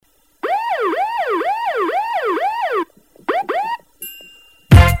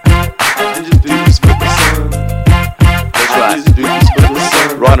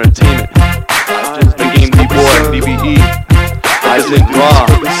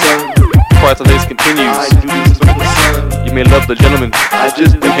Christ, the list continues. You may love the gentleman, I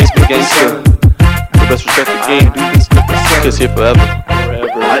just been hate the gangster. But best respect the game, cause here forever.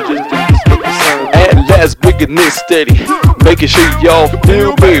 I just at last, bringing this steady, making sure y'all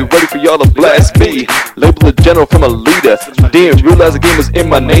feel me, ready for y'all to blast me. Label a general from a leader, didn't realize the game was in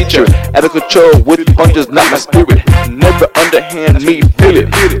my nature. Out of control with punches, not my spirit. Never underhand me, feel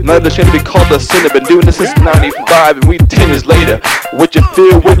it. Not ashamed to be called a sinner, been doing this since 95 and we 10 years later. What you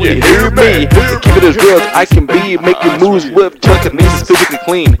feel when you hear me? To keep it as real as I can be, making moves with telekinesis, physically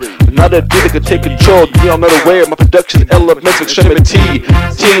clean. Not a dude that could take control, you don't know the way of my production elements of extremity.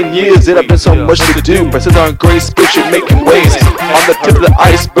 10 years that I've been so much to do, presses on great spiritual making waves. On the tip of the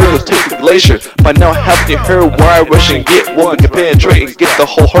iceberg, let's take the glacier. By now having you heard why I rush and get one, can penetrate and get the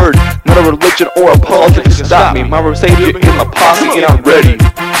whole herd. Not a religion or a politics to stop me, my savior in my posse and I'm ready.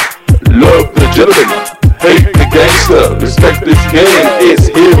 Love the gentleman, hate the gangster, respect this game, it's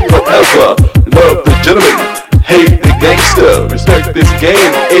here forever. Love the gentleman, hate the gangster, respect this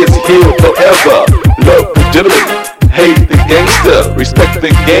game, it's here forever. Love the gentleman, hate the gangster, respect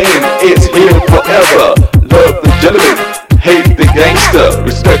the game, it's here forever. Love the gentleman, hate the gangster,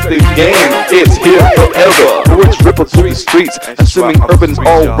 respect the game, it's here forever. Words ripple through the streets, assuming urban's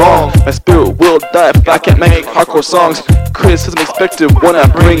all wrong. My spirit will die if I can't make hardcore songs. Criticism expected when I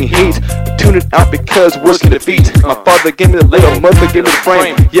bring heat. Tune it out because words can defeat. My father gave me the label, mother gave me the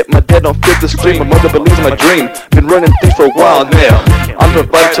frame. Yet my dad don't fit the stream, my mother believes in my dream. Been running things for a while now. I'm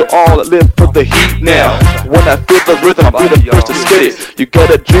providing to all that live for the heat now. When I feel the rhythm, I'll be the first to spit it. You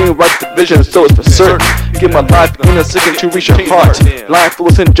got a dream, write the vision, so it's for certain. Give my life in a second to reach your heart. Life will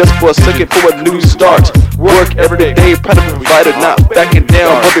listen just for a second for a new start. Work every day, proud of provider, not backing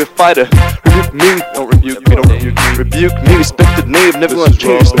down, I'll be a fighter. Rebuke me, don't rebuke me, don't rebuke me. Rebuke me, respect the name, never gonna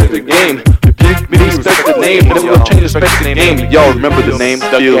change, respect the game. Rebuke me, respect the name, never gonna change, respect the game. Y'all remember the name,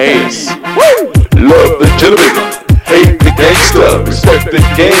 the games. Love the gentleman, hate the gangster, respect the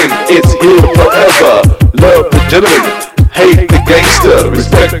game, it's here forever. Love the gentleman, hate the gangster,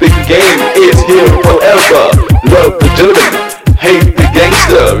 respect the game, it's here forever. Love the gentleman, hate the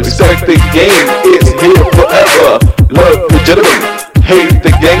gangster, respect the game, it's here forever. Love the gentleman, hate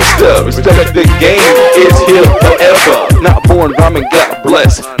the gangster, respect the game, it's here forever. Not born rhyming, got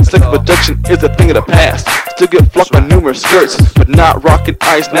blessed. Slick production is a thing of the past. Still get flocked by numerous skirts, but not rocking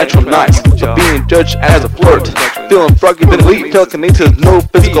ice, natural nice. But being judged as a flirt, feeling froggy than elite. Telekinesis, no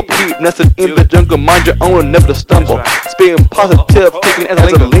physical peep. Nested in the jungle, mind your own and never to stumble. Spitting positive, taking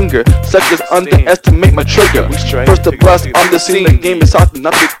as a linger. Suckers underestimate my trigger. First to blast on the scene, the game is hot,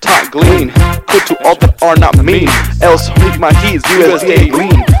 not to be taught glean. Good to all that are not mean, else read my heat, USDA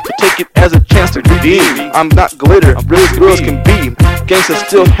gleam. So take it as a chance to redeem. I'm not glitter, real as girls can be. Gangsters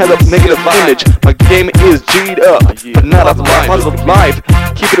still head up negative image. My game is G'd up, but not off the positive life.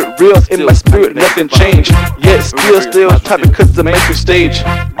 Keeping it real in my spirit, nothing changed. Yet still type because it's a mainstream stage.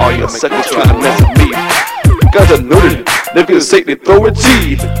 All your suckers trying to mess with me. Guys are noted, never gonna say they throw a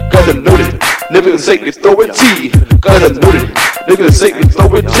T. Guys are noted, never gonna say they throw a T. Guys are noted, never gonna say they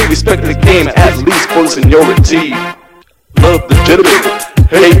throw a T. Respect the game, at least for the seniority. Love the gentleman,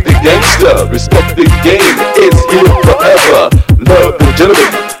 hate the gangster, respect the game, it's here forever. Love the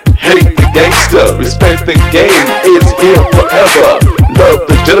gentleman, hate the gangster, respect the game, it's here forever. Love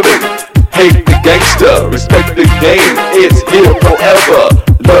the gentleman, hate the gangster, respect the game, it's here forever.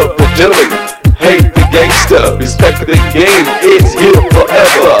 Love the gentleman, hate the gangster, respect the game, it's here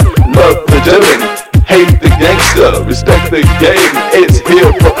forever. Love the gentleman, hate the gangster, respect the game, it's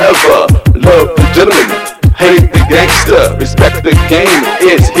here forever. Love the gentleman, hate the gangster, respect the game,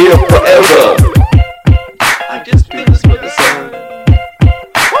 it's here forever. I just do this for the sun.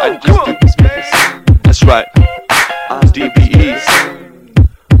 I just do this for the sun. That's right. I'm DBE,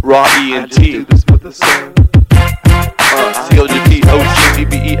 Raw ENT. CLGP, OG,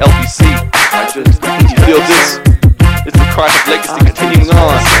 DBE, LBC. You feel this? It's the Christ legacy continuing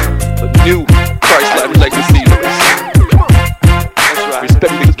on. A new Christ life legacy.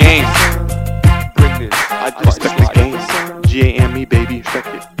 Respect the game. Bring this. I respect the game. GAME, baby. Respect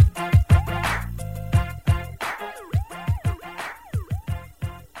it.